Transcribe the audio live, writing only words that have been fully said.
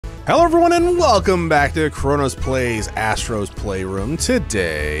Hello everyone and welcome back to Chronos Plays Astro's Playroom.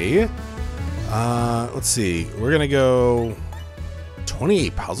 Today, let's see, we're gonna go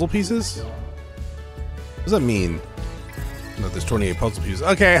 28 puzzle pieces? What does that mean? No, there's 28 puzzle pieces.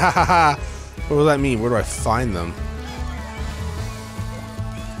 Okay, ha ha ha. What does that mean? Where do I find them?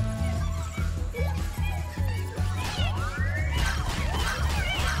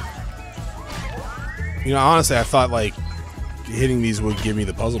 You know, honestly, I thought like hitting these would give me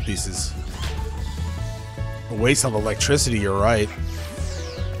the puzzle pieces. A waste of electricity, you're right.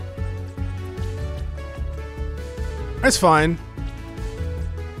 That's fine.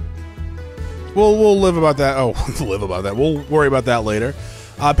 We'll live about that. Oh, live about that. We'll worry about that later.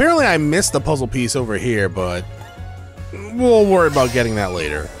 Apparently I missed the puzzle piece over here, but we'll worry about getting that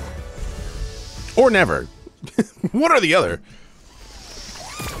later. Or never. One or the other.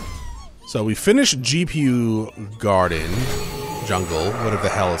 So we finished GPU Garden. Jungle, whatever the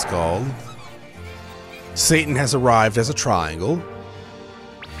hell it's called. Satan has arrived as a triangle.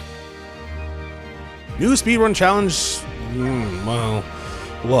 New speedrun challenge. Well,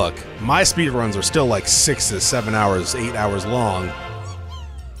 look, my speedruns are still like 6 to 7 hours, 8 hours long.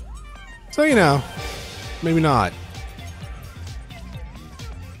 So, you know, maybe not.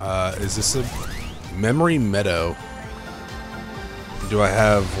 Is this a Memory Meadow? Do I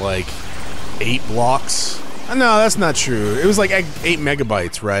have like 8 blocks? No, that's not true. It was like 8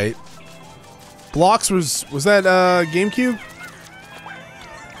 megabytes, right? Blocks was that GameCube?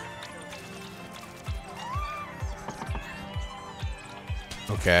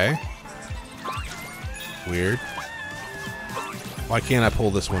 Okay. Weird. Why can't I pull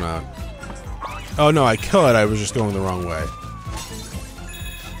this one out? Oh no, I could. I was just going the wrong way.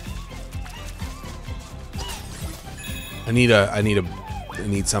 I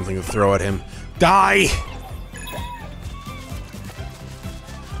need something to throw at him. Die!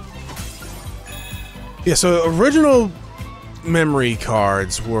 Yeah, so original memory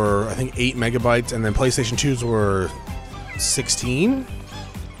cards were, I think, 8 megabytes, and then PlayStation 2s were 16?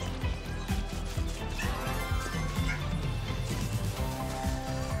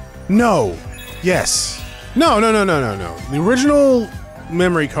 No. Yes. No. The original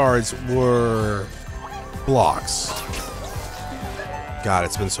memory cards were blocks. God,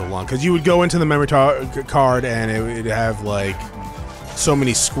 it's been so long. Because you would go into the memory card and it would have, like, so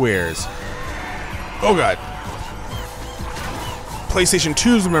many squares. Oh god. PlayStation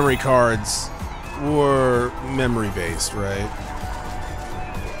 2's memory cards were memory-based, right?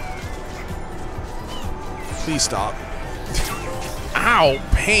 Please stop. Ow!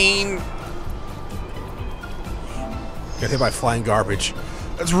 Pain! Got hit by flying garbage.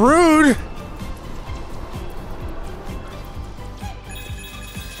 That's rude!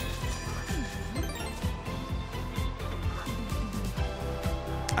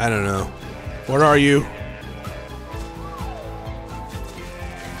 I don't know. What are you?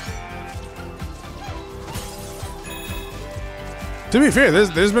 To be fair,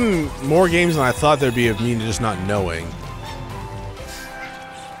 there's been more games than I thought there'd be of me just not knowing.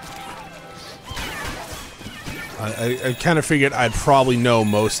 I kind of figured I'd probably know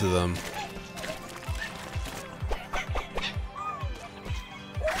most of them.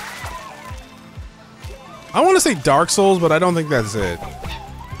 I want to say Dark Souls, but I don't think that's it.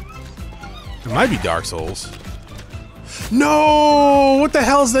 It might be Dark Souls. No! What the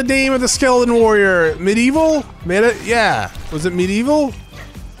hell's the name of the skeleton warrior? Medieval? Yeah. Was it Medieval?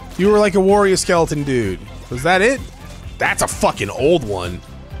 You were like a warrior skeleton dude. Was that it? That's a fucking old one.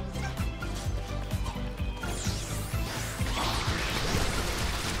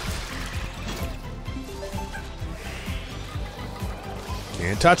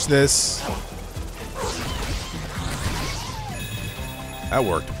 Can't touch this. That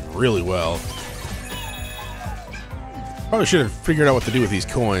worked really well. Probably should have figured out what to do with these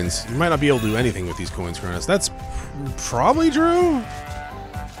coins. You might not be able to do anything with these coins, Chronos. That's probably true.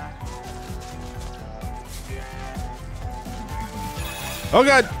 Oh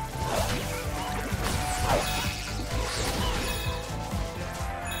god!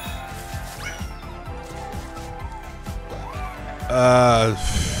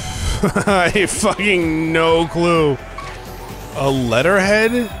 I fucking no clue. A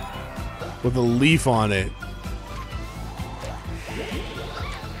letterhead with a leaf on it.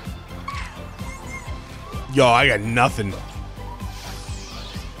 Yo, I got nothing.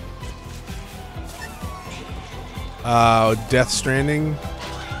 Death Stranding?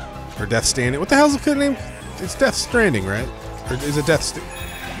 Or Death Standing? What the hell's the good name? It's Death Stranding, right? Or is it Death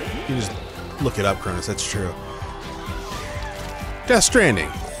You just look it up, Chronos, that's true. Death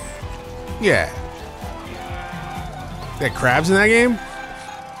Stranding. Yeah. They had crabs in that game?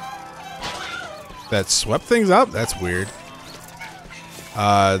 That swept things up? That's weird.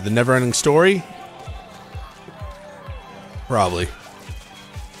 The never-ending story? Probably.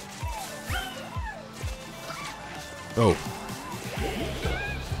 Oh.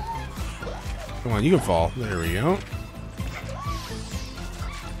 Come on, you can fall. There we go.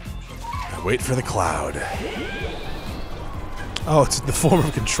 Now wait for the cloud. Oh, it's in the form of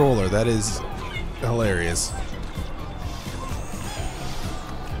a controller. That is hilarious.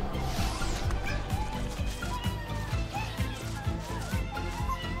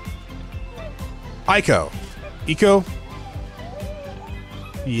 Ico. Eco?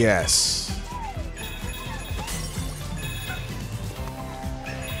 Yes.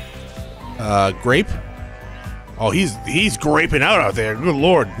 Grape? Oh, he's graping out there. Good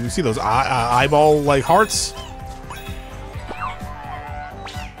lord. You see those eyeball like hearts?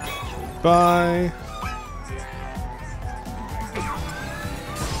 Bye.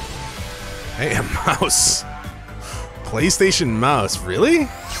 Hey, a mouse. PlayStation mouse. Really?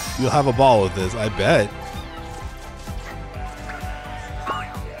 You'll have a ball with this, I bet.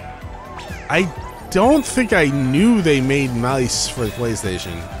 I don't think I knew they made mice for the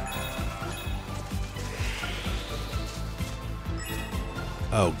PlayStation.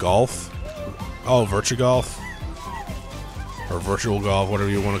 Oh, golf? Oh, virtual golf? Or virtual golf, whatever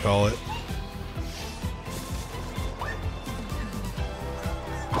you want to call it.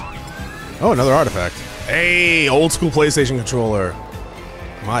 Oh, another artifact. Hey, old school PlayStation controller.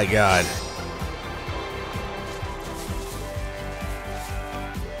 My god.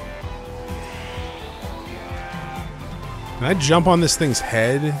 Can I jump on this thing's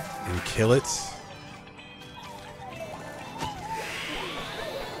head and kill it?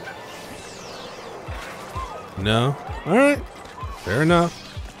 No? Alright. Fair enough.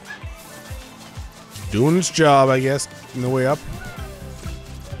 Doing its job, I guess, on the way up.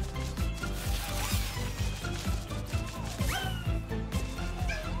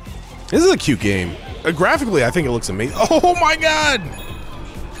 This is a cute game. Graphically, I think it looks amazing. Oh my god!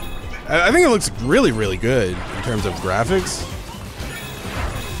 I think it looks really, really good in terms of graphics.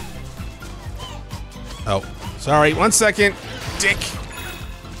 Oh, sorry. 1 second. Dick.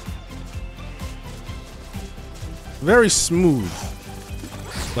 Very smooth.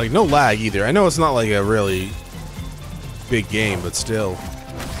 Like, no lag either. I know it's not like a really big game, but still.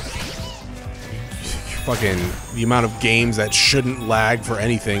 Fucking the amount of games that shouldn't lag for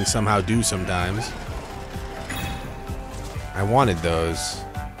anything somehow do sometimes. I wanted those.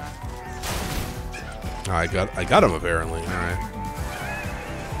 Oh, I got them apparently. All right.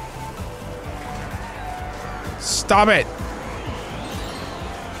 Stop it!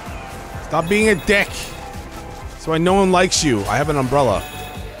 Stop being a dick. That's why no one likes you. I have an umbrella.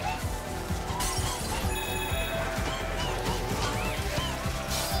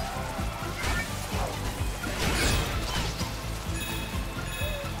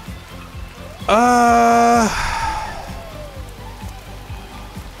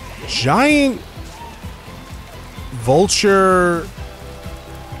 Giant vulture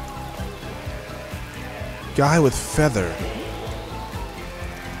guy with feather.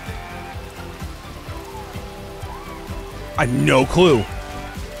 I have no clue.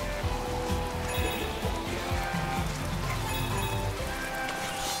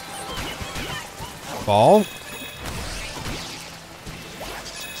 Ball?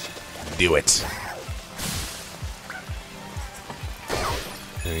 Do it.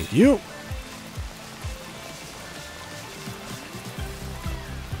 Thank you.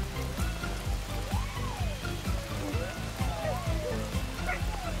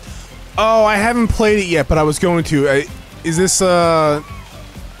 Oh, I haven't played it yet, but I was going to. Is this, oh,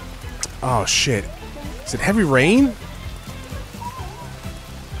 shit. Is it Heavy Rain?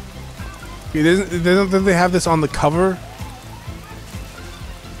 Doesn't they have this on the cover?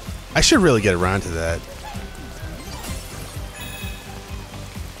 I should really get around to that.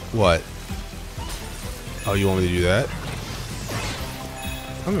 What? Oh, you want me to do that?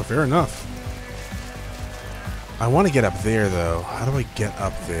 Oh, fair enough. I want to get up there, though. How do I get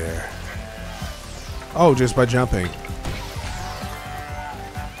up there? Oh, just by jumping.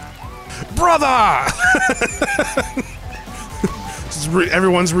 Brother!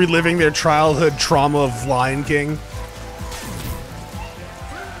 Everyone's reliving their childhood trauma of Lion King.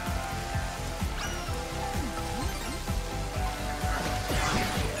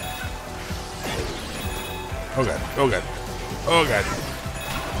 Oh god, oh god, oh god.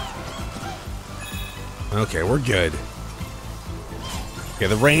 Okay, we're good. Okay,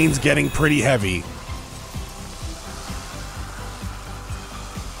 the rain's getting pretty heavy.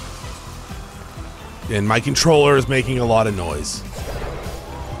 And my controller is making a lot of noise.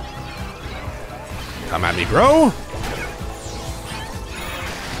 Come at me, bro.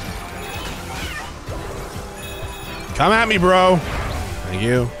 Come at me, bro. Thank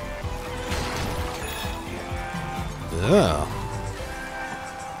you. Ugh.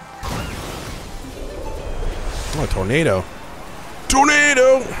 Oh, tornado.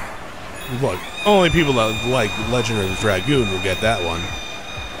 Tornado! Look, only people that like Legend of the Dragoon will get that one.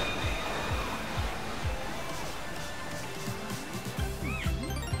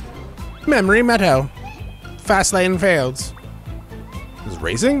 Memory Meadow. Fast lane fails. Is it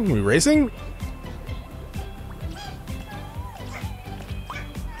racing? Are we racing?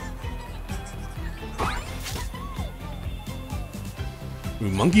 Are we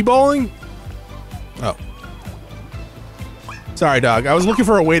monkey balling? Oh. Sorry, dog. I was looking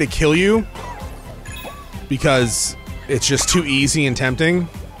for a way to kill you because it's just too easy and tempting.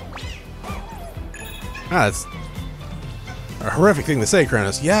 Ah, that's a horrific thing to say,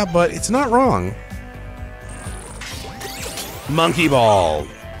 Chronos. Yeah, but it's not wrong. Monkey ball.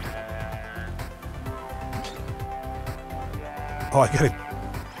 Oh, I gotta...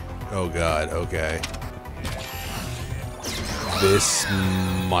 Oh, God. Okay. This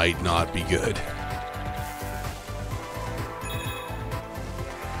might not be good.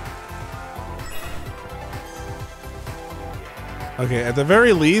 Okay, at the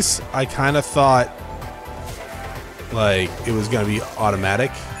very least, I kind of thought like it was gonna be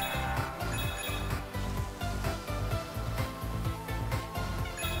automatic.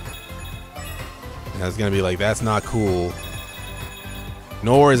 And I was gonna be like, that's not cool.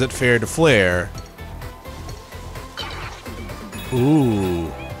 Nor is it fair to Flare.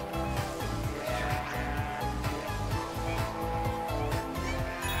 Ooh.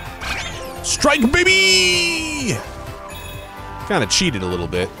 Strike, baby! Kind of cheated a little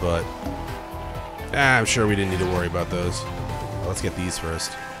bit, but I'm sure we didn't need to worry about those. Let's get these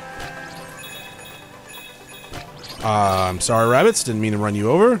first. I'm sorry, rabbits. Didn't mean to run you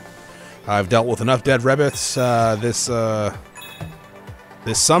over. I've dealt with enough dead rabbits this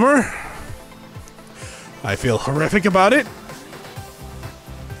summer. I feel horrific about it,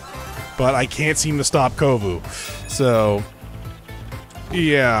 but I can't seem to stop Kovu. So,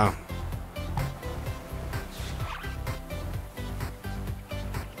 yeah.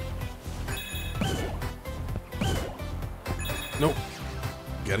 Nope.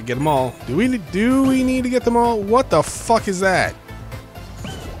 Gotta get them all. Do we need to get them all? What the fuck is that?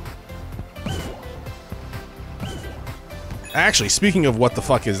 Actually, speaking of what the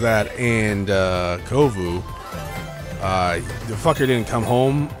fuck is that and Kovu, the fucker didn't come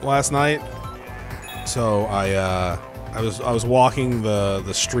home last night, so I was walking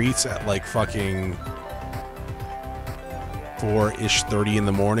the streets at like fucking 4:30 in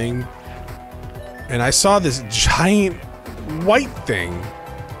the morning, and I saw this giant white thing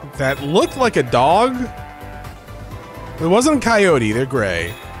that looked like a dog. It wasn't a coyote, they're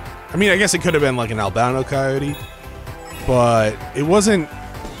gray. I mean, I guess it could have been like an albino coyote, but it wasn't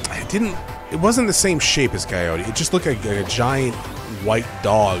the same shape as coyote. It just looked like a giant white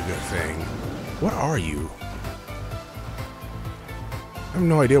dog thing. What are you? I have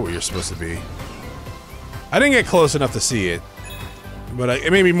no idea what you're supposed to be. I didn't get close enough to see it, but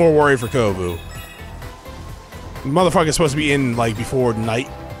it made me more worried for Kovu. The motherfucker's supposed to be in like before night,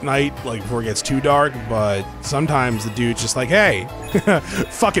 like before it gets too dark, but sometimes the dude's just like, hey,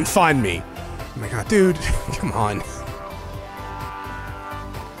 fucking find me. I'm like, oh, dude, come on.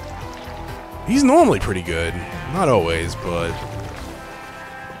 He's normally pretty good. Not always, but...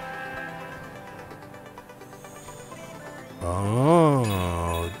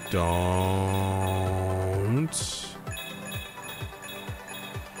 Oh, don't...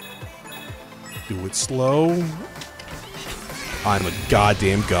 Do it slow. I'm a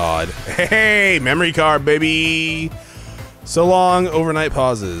goddamn god. Hey, memory card, baby! So long, overnight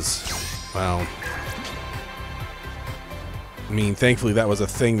pauses. Wow. I mean, thankfully that was a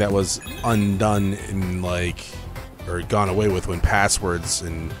thing that was undone in, like, or gone away with when passwords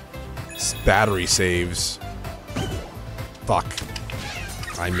and battery saves. Fuck.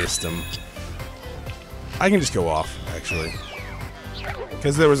 I missed them. I can just go off, actually.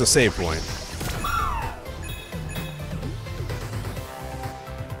 Because there was a save point.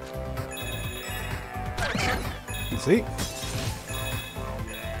 See?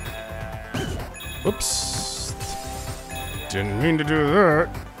 Whoops. Didn't mean to do that.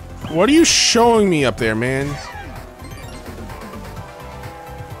 What are you showing me up there, man?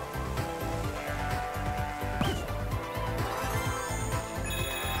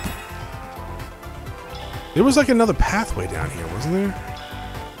 There was like another pathway down here, wasn't there?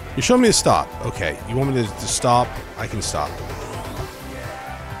 You showed me to stop. Okay, you want me to stop? I can stop.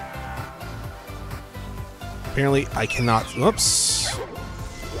 Apparently, I cannot. Whoops.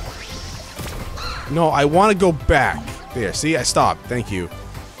 No, I want to go back. There, see? I stopped. Thank you.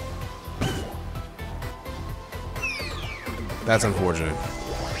 That's unfortunate.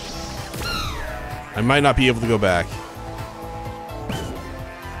 I might not be able to go back.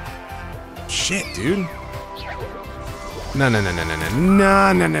 Shit, dude. No, no, no, no, no, no,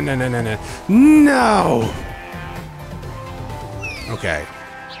 no, no, no, no, no, no, no. No! Okay.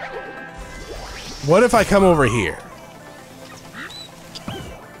 What if I come over here?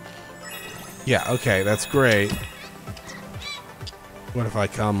 Yeah, okay, that's great. What if I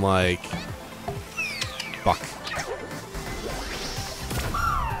come like... Fuck.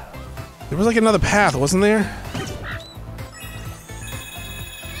 There was like another path, wasn't there?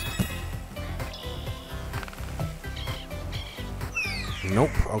 Nope.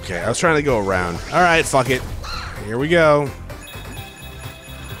 Okay, I was trying to go around. Alright, fuck it. Here we go.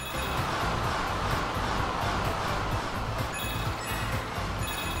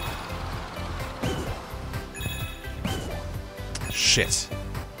 Shit.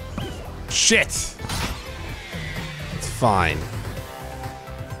 Shit! It's fine.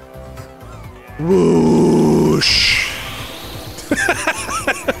 Whoosh!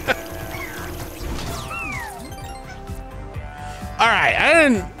 Alright, I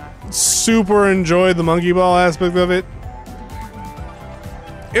didn't super enjoy the monkey ball aspect of it.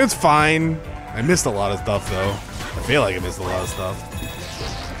 It's fine. I missed a lot of stuff, though. I feel like I missed a lot of stuff.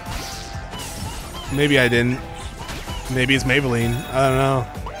 Maybe I didn't. Maybe it's Maybelline. I don't know.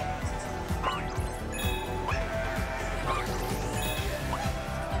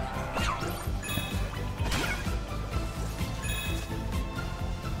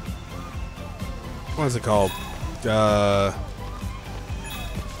 What is it called? No,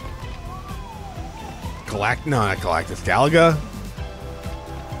 not Galactus. Galaga?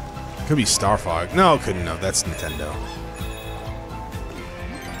 Could be Star Fox. No, couldn't know. That's Nintendo.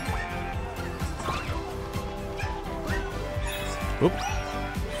 Oop.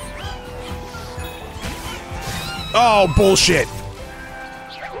 Oh, bullshit!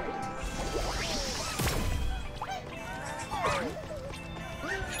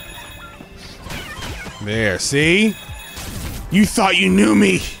 There, see? You thought you knew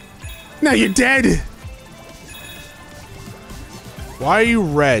me! Now you're dead! Why are you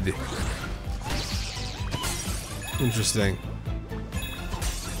red? Interesting.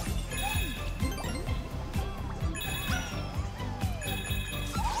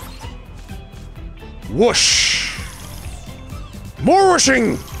 Whoosh! More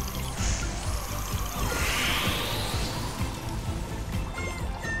whooshing!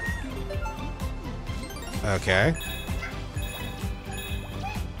 Okay.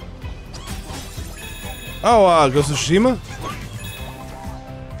 Oh, Ghost of Tsushima?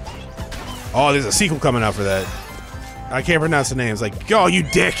 Oh, there's a sequel coming out for that. I can't pronounce the names. Like, oh, you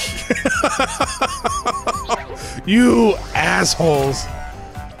dick! You assholes!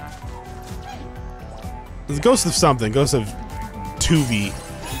 There's a Ghost of something. Ghost of Tuvi.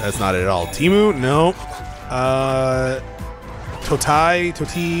 That's not it at all. Timu? No.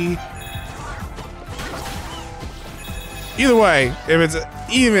 Toti. Either way, if it's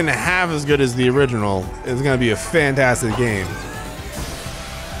even half as good as the original, it's gonna be a fantastic game.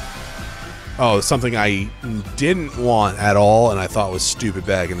 Oh, something I didn't want at all and I thought was stupid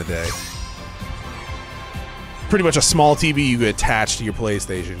back in the day. Pretty much a small TV you could attach to your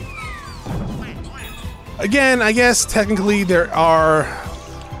PlayStation. Again, I guess technically there are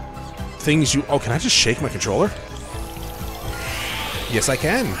things you... Oh, can I just shake my controller? Yes, I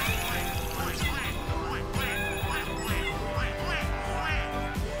can.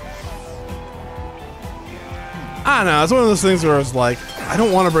 I don't know, it's one of those things where it's like, I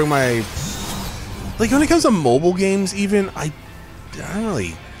don't want to bring my... Like, when it comes to mobile games, even, I don't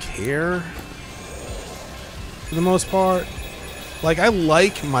really care. For the most part. Like, I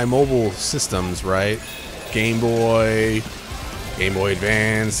like my mobile systems, right? Game Boy, Game Boy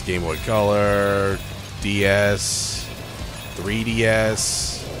Advance, Game Boy Color, DS,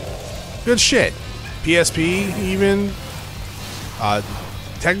 3DS. Good shit. PSP, even.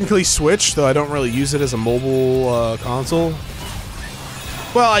 Technically Switch, though I don't really use it as a mobile console.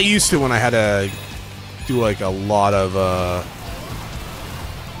 Well, I used to when I had to do like a lot of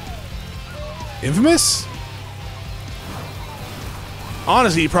Infamous?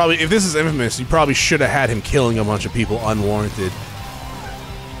 Honestly, probably if this is Infamous, you probably should have had him killing a bunch of people unwarranted.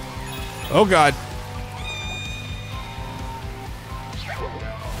 Oh god.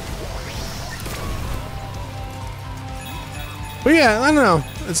 But yeah, I don't know.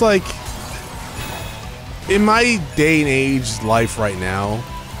 It's like, in my day and age life right now,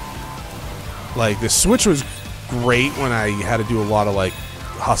 like, the Switch was great when I had to do a lot of like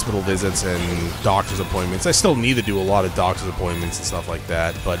hospital visits and doctor's appointments. I still need to do a lot of doctor's appointments and stuff like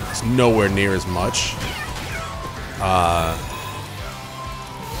that, but it's nowhere near as much. I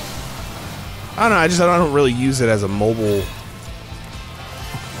don't know, I don't really use it as a mobile,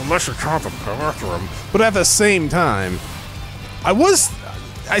 unless you're trying to bathroom. But at the same time,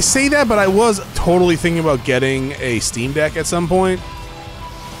 I say that, but I was totally thinking about getting a Steam Deck at some point.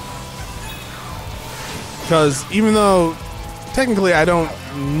 Because even though technically I don't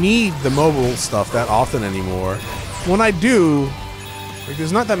need the mobile stuff that often anymore, when I do, like,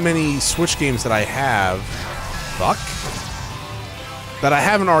 there's not that many Switch games that I have, that I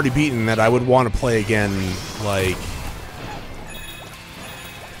haven't already beaten that I would want to play again, like...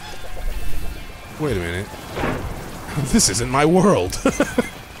 Wait a minute. This isn't my world. But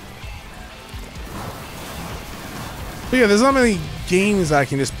yeah, there's not many games that I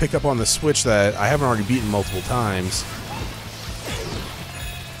can just pick up on the Switch that I haven't already beaten multiple times.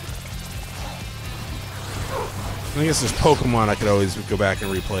 I guess there's Pokemon I could always go back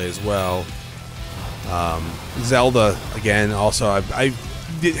and replay as well. Zelda, again, also, I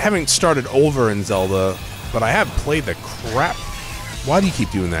haven't started over in Zelda, but I have played the crap. Why do you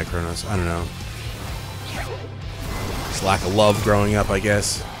keep doing that, Chronos? I don't know. It's lack of love growing up, I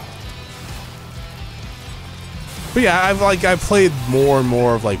guess. But yeah, I've played more and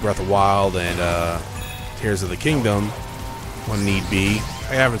more of like Breath of the Wild and Tears of the Kingdom when need be.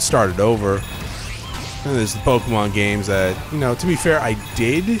 I haven't started over. And there's the Pokemon games that, you know, to be fair, I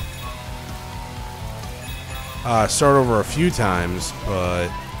did start over a few times, but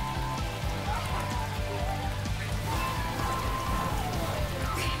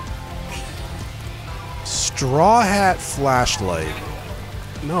Straw Hat Flashlight.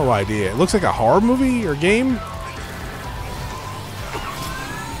 No idea. It looks like a horror movie or game.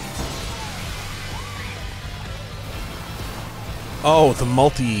 Oh,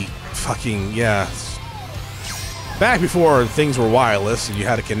 the fucking, yeah. Back before things were wireless and you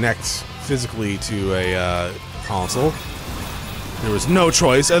had to connect physically to a console, there was no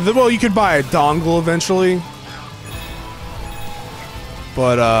choice. Well, you could buy a dongle eventually,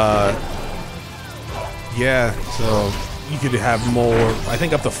 but yeah. So you could have more. I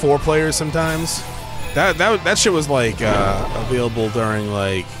think up to 4 players sometimes. That shit was like available during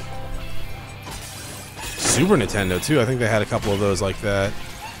like Super Nintendo too. I think they had a couple of those like that.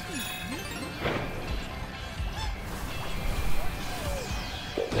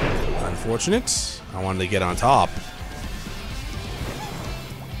 Unfortunate. I wanted to get on top.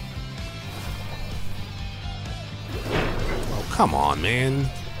 Oh, come on, man.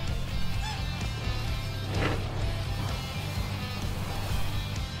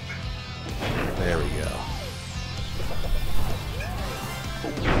 There we go.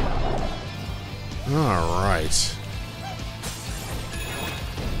 All right.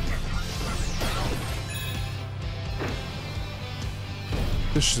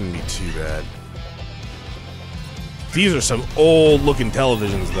 This shouldn't be too bad. These are some old-looking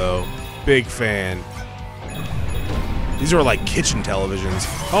televisions, though. Big fan. These are like kitchen televisions.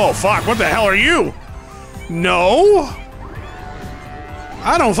 Oh, fuck, what the hell are you? No?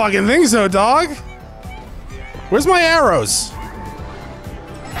 I don't fucking think so, dog. Where's my arrows?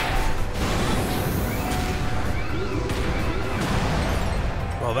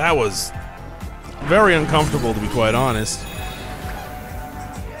 Well, that was very uncomfortable, to be quite honest.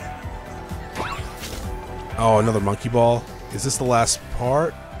 Oh, another monkey ball. Is this the last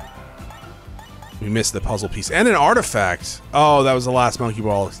part? We missed the puzzle piece. And an artifact. Oh, that was the last monkey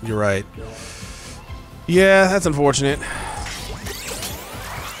ball. You're right. Yeah, that's unfortunate.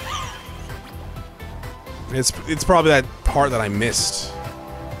 It's probably that part that I missed.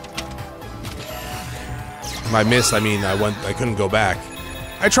 By missed, I mean I couldn't go back.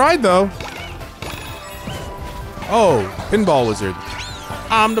 I tried though. Oh, Pinball Wizard.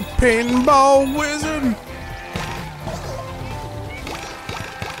 I'm the Pinball Wizard.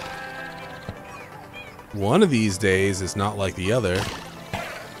 One of these days is not like the other.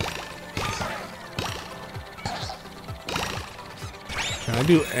 Can I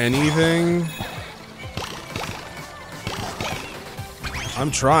do anything?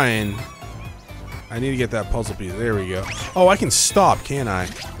 I'm trying. I need to get that puzzle piece. There we go. Oh, I can stop, can't I?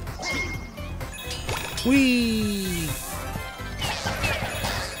 Whee!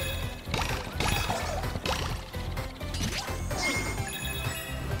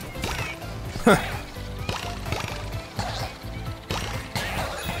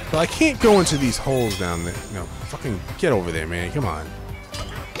 But I can't go into these holes down there. No, fucking get over there, man. Come on.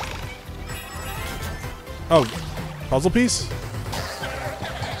 Oh, puzzle piece?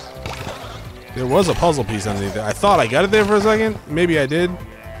 There was a puzzle piece underneath there. I thought I got it there for a second. Maybe I did.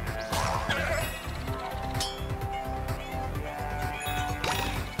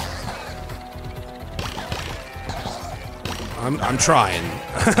 I'm trying.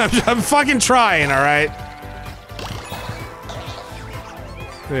 I'm fucking trying, alright?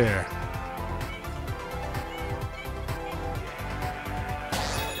 There.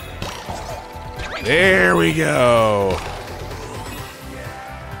 There we go.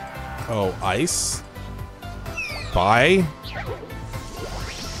 Oh, ice? Bye?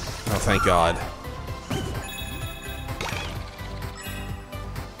 Oh, thank God.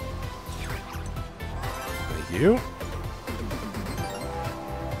 Thank you.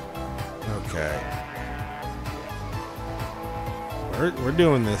 Okay. We're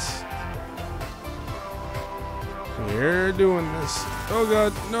doing this. We're doing this. Oh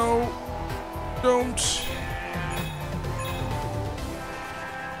God, no. Don't.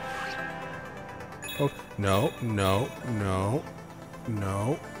 Oh, no, no, no,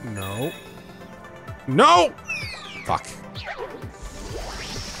 no, no. No! Fuck.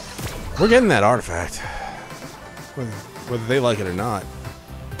 We're getting that artifact. Whether they like it or not.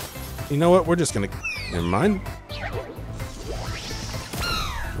 You know what? We're just gonna... Never mind.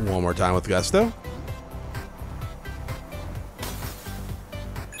 One more time with gusto.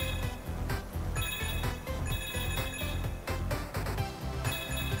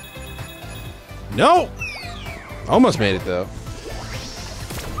 No! Almost made it, though.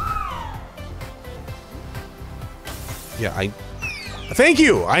 Yeah, Thank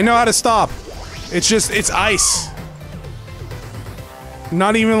you! I know how to stop. It's just... It's ice.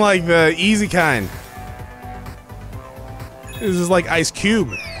 Not even like the easy kind. This is like ice cube.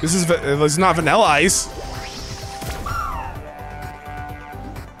 This is not vanilla ice.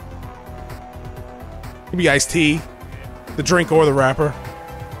 It could be iced tea. The drink or the wrapper.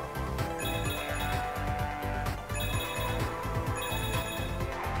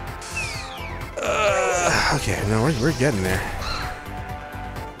 Okay, no, we're getting there.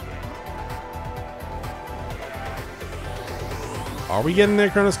 Are we getting there,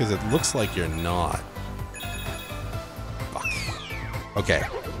 Chronos? Because it looks like you're not. Fuck. Okay.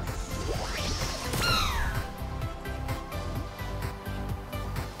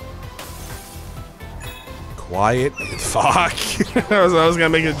 Quiet. Fuck. I was gonna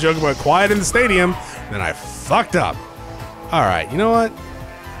make a joke about quiet in the stadium, then I fucked up. Alright, you know what?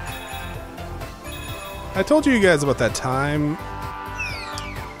 I told you guys about that time.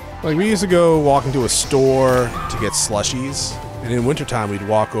 Like, we used to go walk into a store to get slushies. And in wintertime, we'd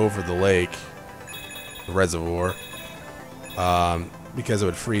walk over the lake, the reservoir, because it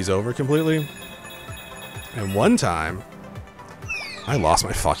would freeze over completely. And one time, I lost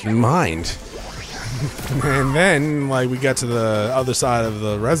my fucking mind. And then, like, we got to the other side of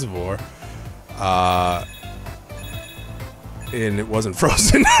the reservoir, and it wasn't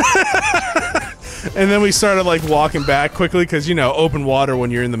frozen. And then we started, like, walking back quickly, because, you know, open water when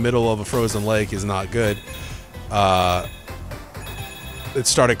you're in the middle of a frozen lake is not good. It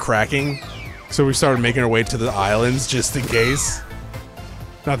started cracking, so we started making our way to the islands just in case.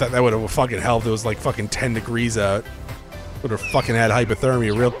 Not that that would have fucking helped. It was like fucking 10 degrees out. Would have fucking had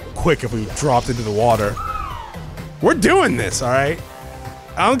hypothermia real quick if we dropped into the water. We're doing this, alright?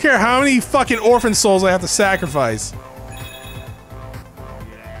 I don't care how many fucking orphan souls I have to sacrifice.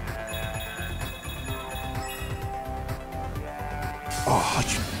 Oh,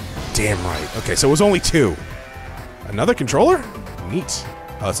 you damn right. Okay, so it was only 2. Another controller? Neat.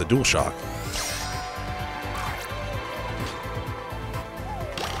 Oh, it's a DualShock.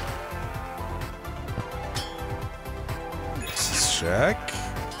 Check.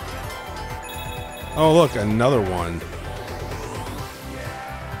 Oh, look, another one.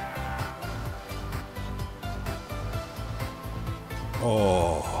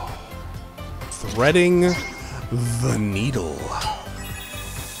 Oh. Threading the needle.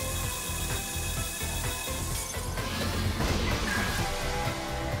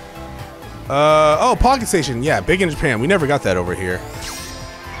 Oh, Pocket Station. Yeah, big in Japan. We never got that over here.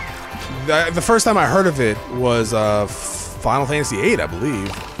 The first time I heard of it was Final Fantasy VIII, I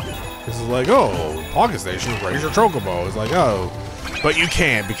believe. This is like, oh, Pocket Station, raise your chocobo. It's like, oh, but you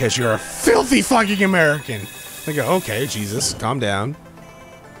can't because you're a filthy fucking American. I go, okay, Jesus, calm down.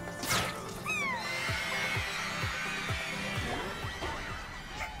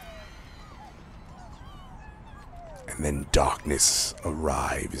 And then darkness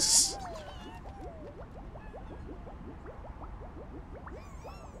arrives.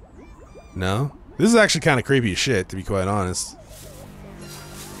 No? This is actually kind of creepy as shit, to be quite honest.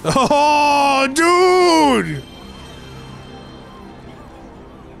 Oh, dude!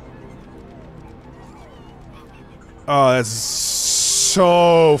 Oh, that's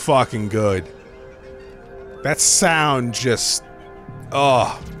so fucking good. That sound just...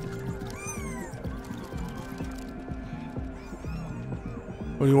 Oh.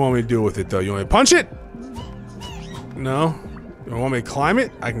 What do you want me to do with it, though? You want me to punch it? No? You want me to climb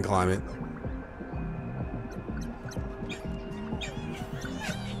it? I can climb it.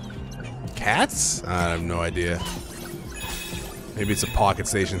 Cats? I have no idea. Maybe it's a pocket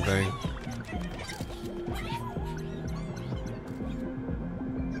station thing.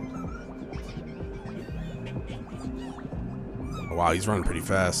 Oh, wow, he's running pretty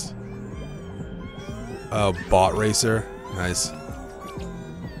fast. Oh, bot racer. Nice.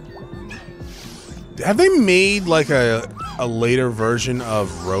 Have they made like a later version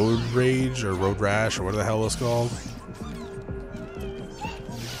of Road Rage or Road Rash or what the hell it's called?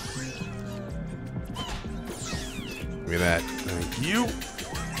 Give me that. Thank you.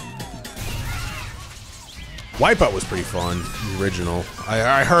 Wipeout was pretty fun. The original.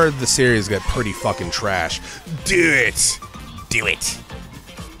 I heard the series got pretty fucking trash. Do it! Do it!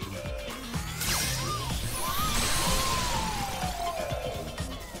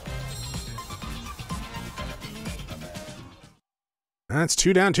 That's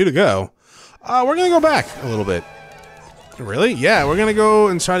 2 down, 2 to go. We're gonna go back a little bit. Really? Yeah, we're gonna go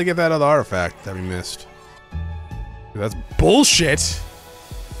and try to get that other artifact that we missed. That's bullshit.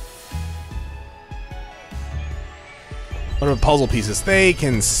 What about puzzle pieces? They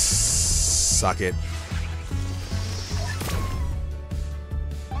can suck it.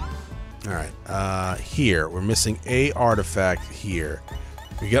 Alright, here. We're missing a artifact here.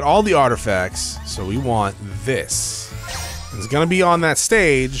 We get all the artifacts, so we want this. It's gonna be on that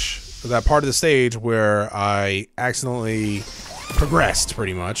stage, or that part of the stage where I accidentally progressed,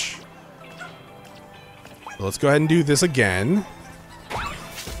 pretty much. So let's go ahead and do this again.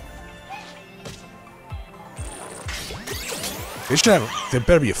 They should have. There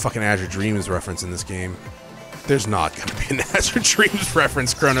better be a fucking Azure Dreams reference in this game. There's not gonna be an Azure Dreams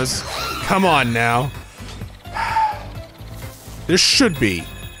reference, Chronos. Come on now. There should be.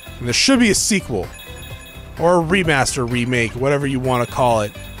 And there should be a sequel. Or a remaster, remake, whatever you want to call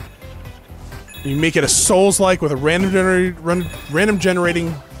it. You make it a Souls-like with a random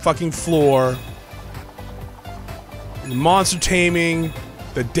generating fucking floor. The monster taming,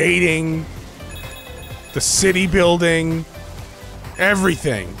 the dating, the city building,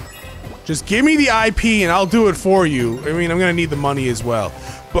 everything. Just give me the IP and I'll do it for you. I mean, I'm gonna need the money as well.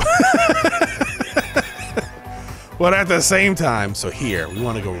 But, but at the same time, so here, we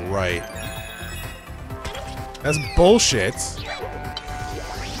want to go right. That's bullshit.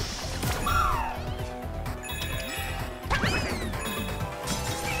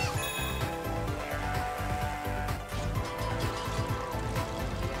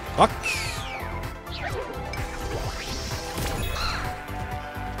 Fuck.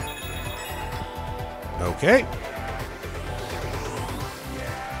 Okay.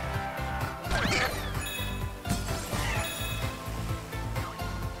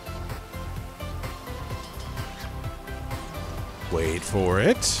 Wait for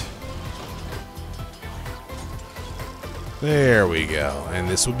it. There we go. And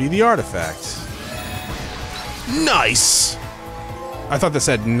this would be the artifact. Nice! I thought that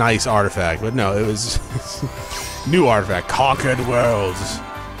said nice artifact, but no, it was new artifact. Conquered worlds.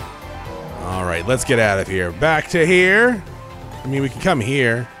 Alright, let's get out of here. Back to here. I mean, we can come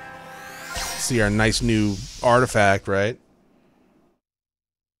here. See our nice new artifact, right?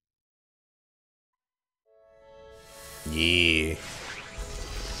 Yeah.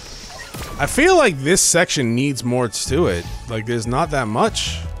 I feel like this section needs more to it. Like, there's not that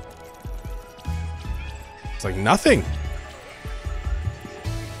much. It's like nothing.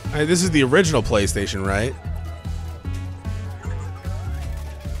 This is the original PlayStation, right?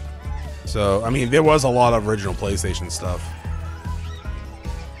 So, I mean, there was a lot of original PlayStation stuff.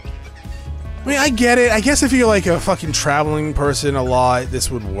 I mean, I get it. I guess if you're like a fucking traveling person a lot, this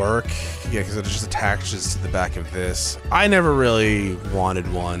would work. Yeah, because it just attaches to the back of this. I never really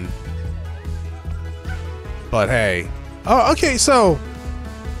wanted one. But hey. Oh, okay, so...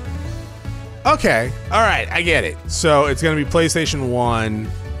 Okay, alright, I get it. So, it's gonna be PlayStation 1,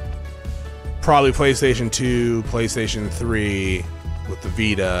 probably PlayStation 2, PlayStation 3, with the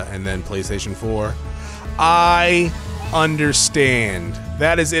Vita, and then PlayStation 4. I understand.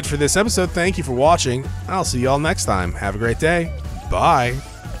 That is it for this episode. Thank you for watching. I'll see y'all next time. Have a great day. Bye.